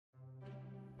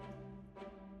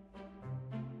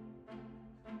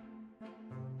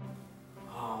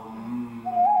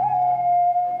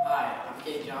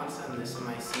Johnston. This is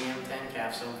my CM10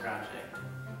 capstone project.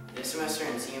 This semester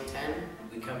in CM10,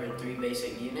 we covered 3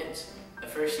 basic units. The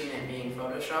first unit being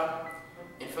Photoshop.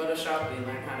 In Photoshop, we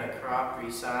learned how to crop,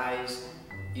 resize,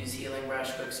 use healing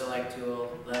brush, quick select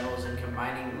tool, levels, and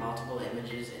combining multiple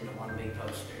images into one big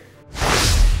poster.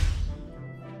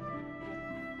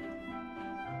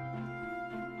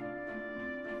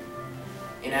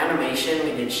 In animation,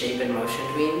 we did shape and motion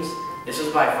tweens. This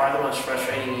was by far the most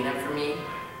frustrating unit for me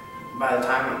by the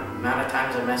amount of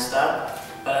times I messed up,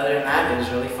 but other than that, it was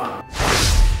really fun.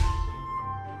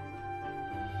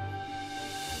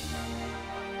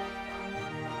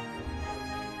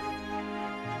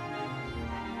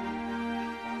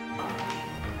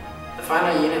 The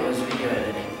final unit was video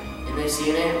editing. In this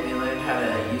unit, we learned how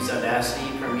to use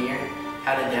Audacity, Premiere,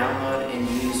 how to download and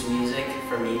use music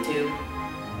from YouTube,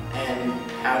 and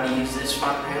how to use this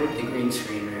fun room, the green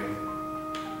screen room.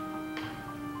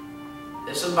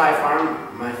 This was by far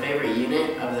my favorite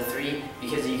unit of the 3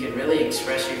 because you could really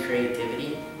express your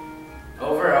creativity.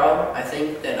 Overall, I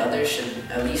think that others should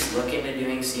at least look into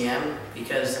doing CM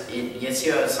because it gets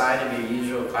you outside of your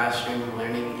usual classroom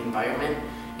learning environment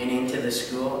and into the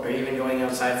school or even going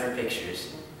outside for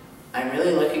pictures. I'm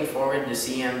really looking forward to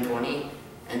CM20,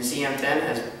 and CM10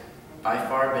 has by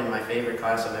far been my favorite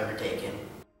class I've ever taken.